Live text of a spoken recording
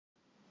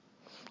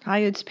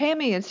Hi, it's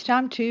Pammy. It's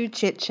time to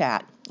chit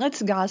chat. Let's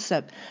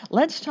gossip.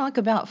 Let's talk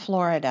about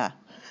Florida.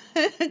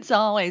 It's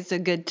always a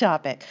good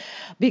topic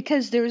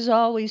because there's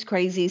always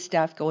crazy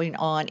stuff going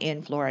on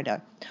in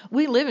Florida.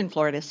 We live in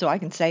Florida, so I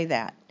can say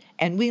that.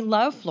 And we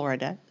love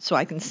Florida, so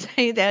I can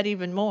say that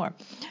even more.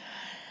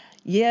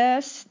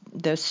 Yes,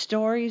 the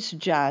stories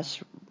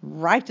just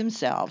write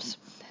themselves.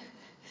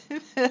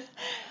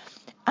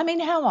 I mean,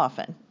 how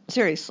often,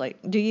 seriously,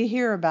 do you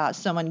hear about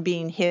someone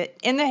being hit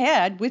in the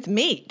head with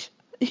meat?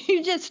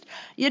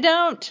 You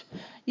don't.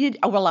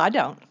 Well, I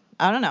don't.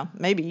 I don't know.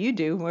 Maybe you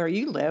do where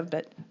you live,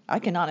 but I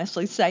can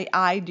honestly say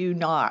I do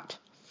not.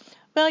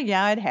 Well,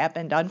 yeah, it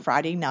happened on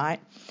Friday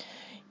night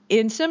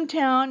in some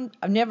town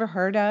I've never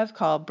heard of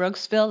called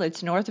Brooksville.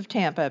 It's north of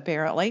Tampa,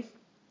 apparently.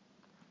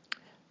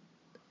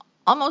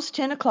 Almost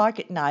 10 o'clock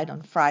at night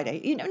on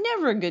Friday.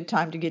 Never a good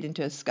time to get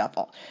into a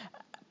scuffle.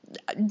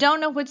 Don't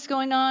know what's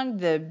going on.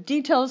 The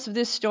details of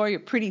this story are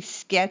pretty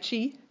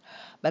sketchy,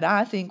 but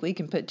I think we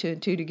can put two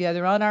and two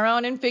together on our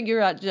own and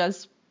figure out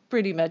just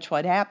pretty much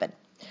what happened.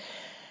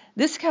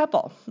 This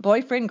couple,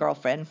 boyfriend,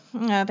 girlfriend,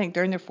 I think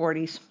they're in their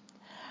 40s.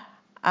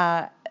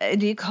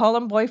 Do you call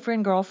them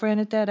boyfriend,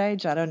 girlfriend at that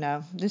age? I don't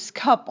know. This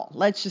couple,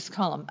 let's just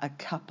call them a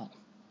couple,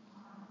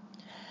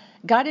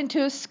 got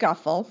into a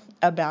scuffle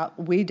about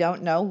we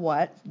don't know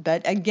what,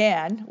 but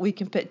again, we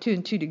can put two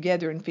and two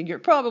together and figure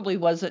it probably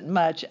wasn't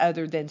much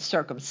other than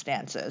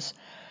circumstances.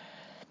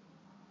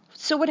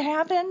 So what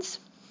happens?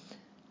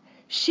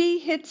 She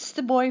hits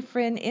the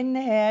boyfriend in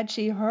the head.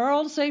 She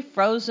hurls a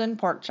frozen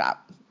pork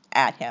chop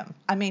at him.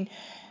 I mean,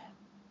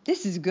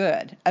 this is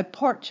good. A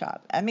pork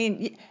chop. I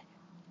mean,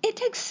 it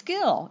takes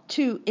skill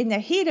in the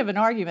heat of an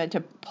argument, to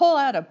pull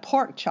out a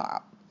pork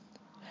chop.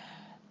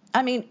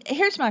 I mean,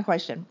 here's my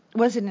question.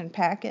 Was it in a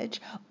package?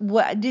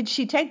 Did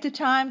she take the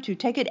time to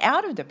take it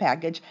out of the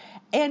package?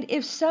 And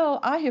if so,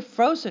 I have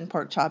frozen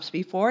pork chops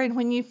before, and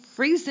when you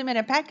freeze them in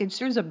a package,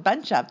 there's a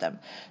bunch of them.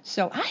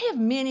 So I have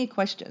many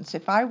questions.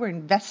 If I were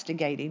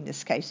investigating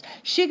this case,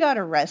 she got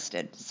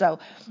arrested, so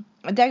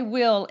they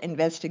will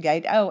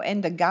investigate. Oh,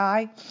 and the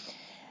guy,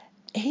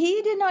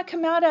 he did not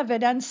come out of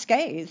it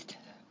unscathed.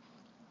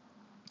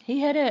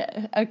 He had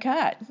a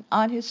cut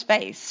on his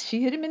face.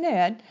 She hit him in the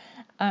head.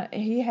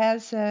 He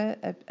has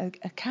a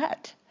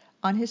cut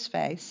on his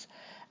face,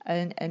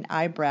 an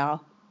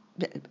eyebrow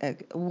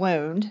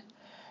wound.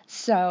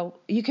 So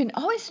you can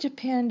always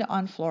depend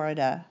on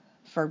Florida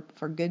for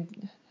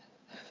good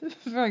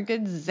for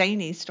good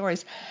zany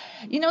stories.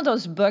 You know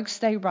those books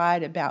they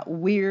write about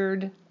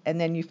weird, and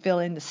then you fill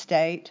in the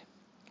state?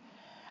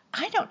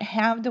 I don't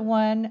have the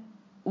one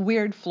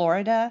Weird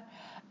Florida.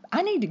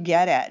 I need to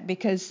get it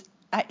because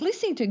I at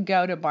least need to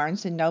go to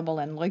Barnes and Noble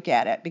and look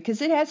at it,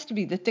 because it has to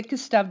be the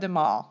thickest of them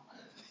all.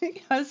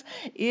 Because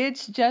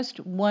it's just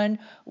one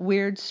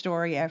weird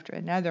story after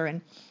another.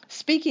 And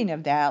speaking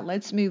of that,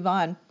 let's move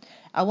on.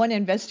 I want to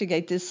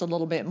investigate this a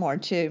little bit more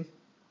too.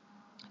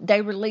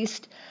 They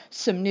released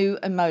some new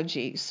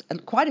emojis,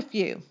 quite a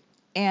few,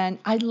 and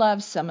I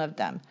love some of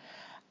them.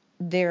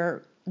 They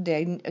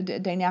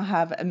now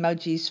have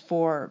emojis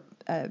for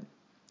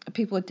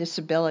people with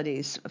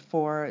disabilities,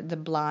 for the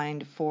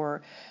blind,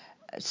 for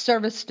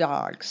service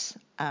dogs.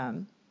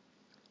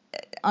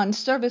 On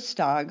service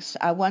dogs,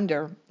 I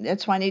wonder,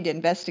 that's why I need to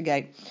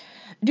investigate.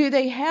 Do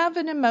they have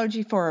an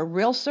emoji for a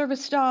real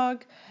service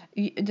dog?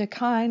 The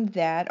kind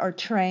that are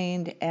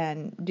trained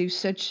and do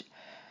such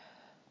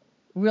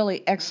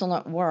really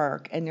excellent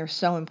work, and they're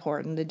so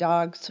important. The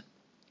dogs,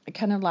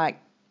 kind of like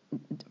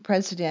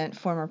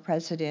former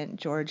President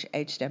George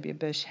H.W.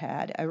 Bush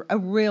had, a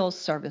real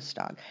service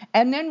dog.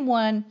 And then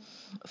one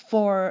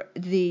for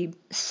the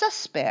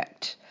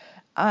suspect,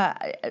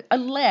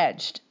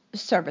 alleged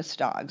service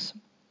dogs,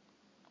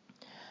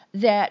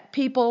 that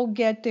people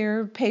get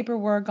their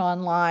paperwork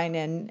online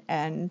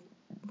and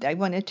they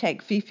want to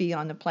take Fifi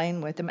on the plane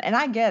with them. And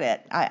I get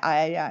it.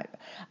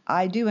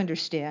 I do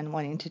understand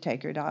wanting to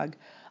take your dog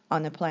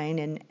on the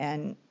plane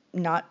and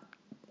not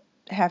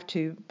have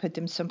to put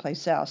them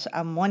someplace else.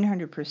 I'm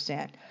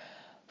 100%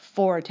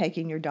 for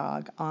taking your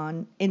dog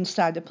on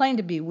inside the plane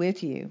to be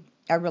with you.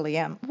 I really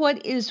am.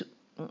 What is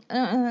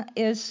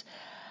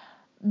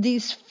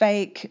these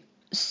fake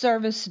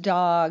service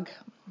dog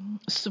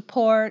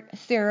support,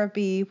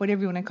 therapy,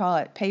 whatever you want to call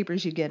it,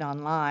 papers you get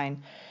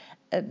online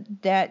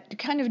that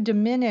kind of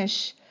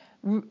diminish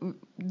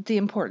the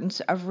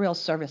importance of real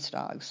service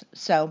dogs.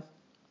 So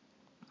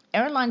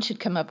airlines should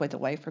come up with a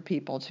way for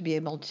people to be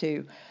able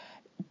to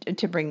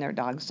bring their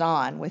dogs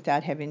on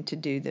without having to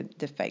do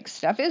the fake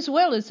stuff, as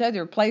well as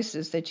other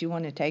places that you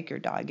want to take your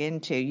dog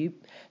into.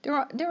 There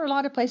are a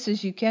lot of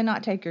places you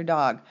cannot take your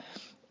dog,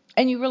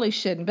 and you really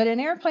shouldn't. But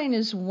an airplane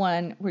is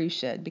one where you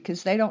should,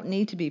 because they don't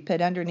need to be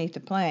put underneath the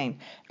plane.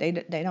 They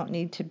don't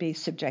need to be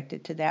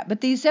subjected to that.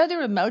 But these other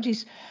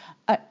emojis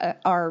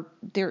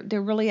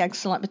they're really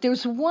excellent. But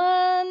there's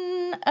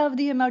one of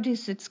the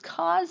emojis that's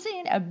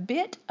causing a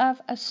bit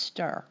of a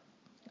stir.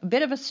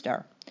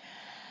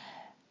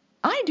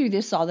 I do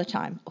this all the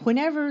time.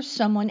 Whenever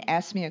someone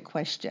asks me a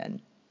question,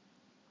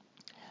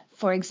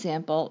 For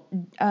example,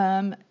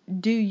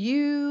 do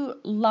you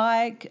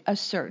like a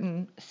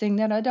certain thing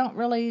that I don't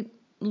really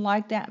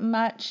like that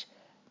much?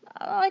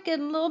 I like it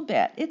a little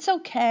bit. It's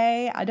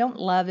okay. I don't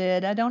love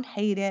it. I don't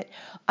hate it.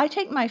 I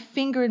take my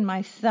finger and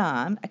my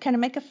thumb. I kind of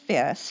make a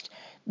fist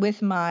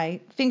with my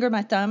finger and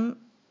my thumb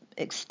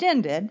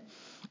extended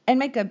and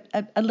make a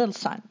little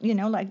sign,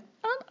 like,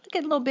 I like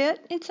it a little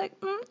bit. It's like,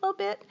 a little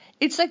bit.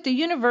 It's like the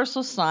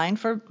universal sign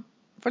for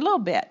a little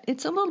bit.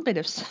 It's a little bit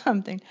of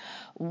something.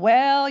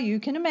 Well, you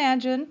can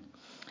imagine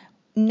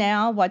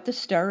now what the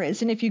stir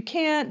is. And if you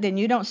can't, then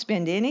you don't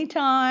spend any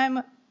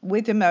time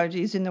with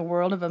emojis in the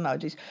world of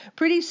emojis.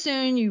 Pretty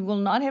soon you will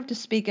not have to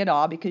speak at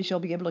all because you'll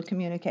be able to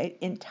communicate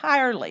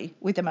entirely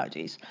with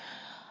emojis.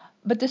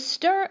 But the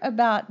stir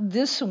about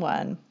this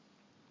one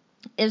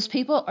is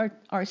people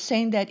are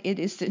saying that it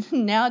is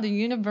now the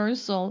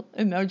universal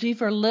emoji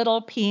for little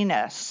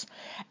penis.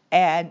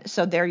 And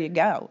so there you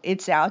go.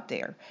 It's out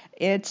there.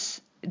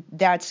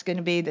 That's going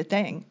to be the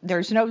thing.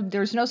 There's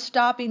no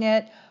stopping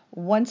it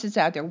once it's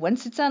out there.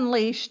 Once it's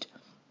unleashed,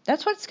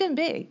 that's what it's going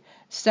to be.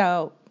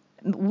 So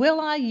will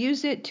I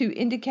use it to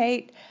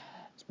indicate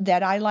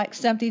that I like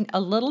something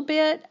a little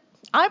bit?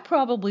 I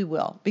probably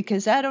will,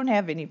 because I don't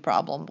have any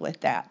problem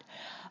with that.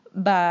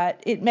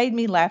 But it made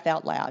me laugh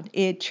out loud.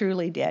 It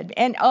truly did.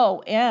 And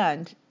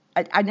I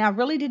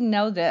really didn't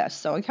know this,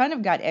 so I kind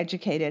of got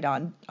educated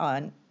on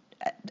an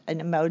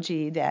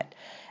emoji that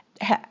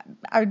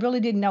I really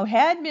didn't know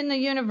had been the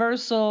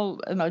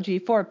universal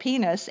emoji for a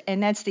penis,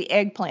 and that's the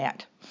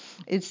eggplant.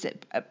 It's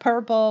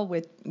purple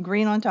with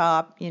green on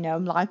top,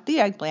 like the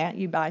eggplant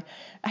you buy.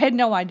 I had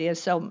no idea,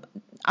 so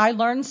I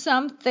learned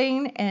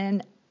something,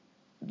 and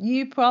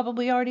you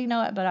probably already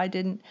know it, but I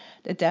didn't,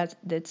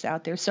 that's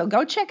out there. So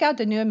go check out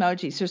the new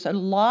emojis. There's a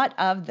lot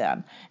of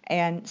them,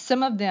 and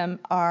some of them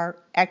are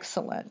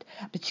excellent.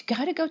 But you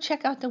got to go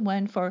check out the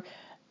one for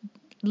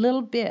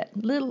little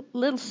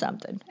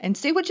something, and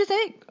see what you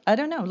think. I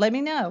don't know. Let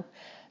me know.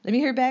 Let me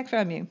hear back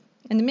from you.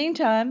 In the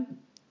meantime,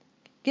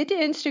 get to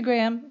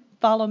Instagram.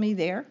 Follow me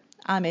there.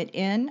 I'm at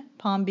in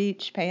Palm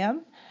Beach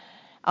Pam.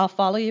 I'll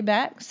follow you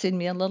back. Send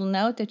me a little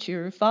note that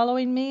you're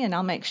following me, and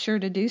I'll make sure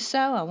to do so.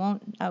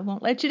 I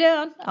won't let you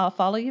down. I'll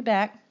follow you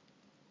back.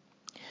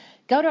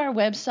 Go to our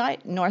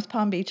website, North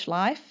Palm Beach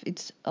Life.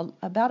 It's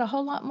about a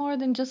whole lot more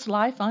than just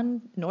life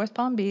on North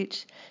Palm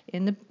Beach.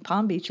 In the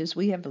Palm Beaches,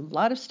 we have a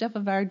lot of stuff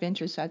of our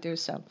adventures out there,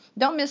 so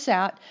don't miss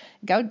out.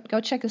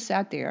 Go check us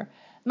out there.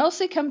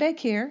 Mostly come back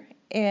here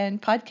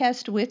and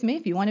podcast with me.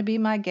 If you want to be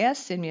my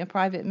guest, send me a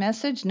private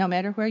message, no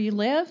matter where you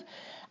live.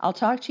 I'll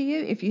talk to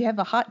you. If you have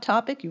a hot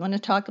topic, you want to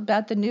talk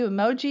about the new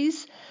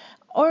emojis,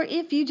 or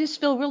if you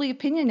just feel really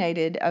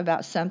opinionated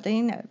about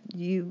something,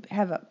 you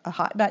have a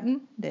hot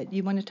button that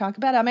you want to talk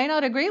about. I may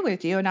not agree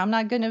with you, and I'm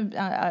not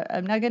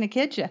gonna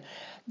kid you.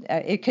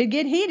 It could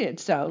get heated,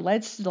 so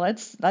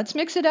let's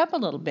mix it up a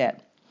little bit.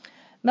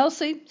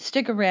 Mostly,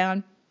 stick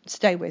around.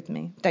 Stay with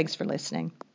me. Thanks for listening.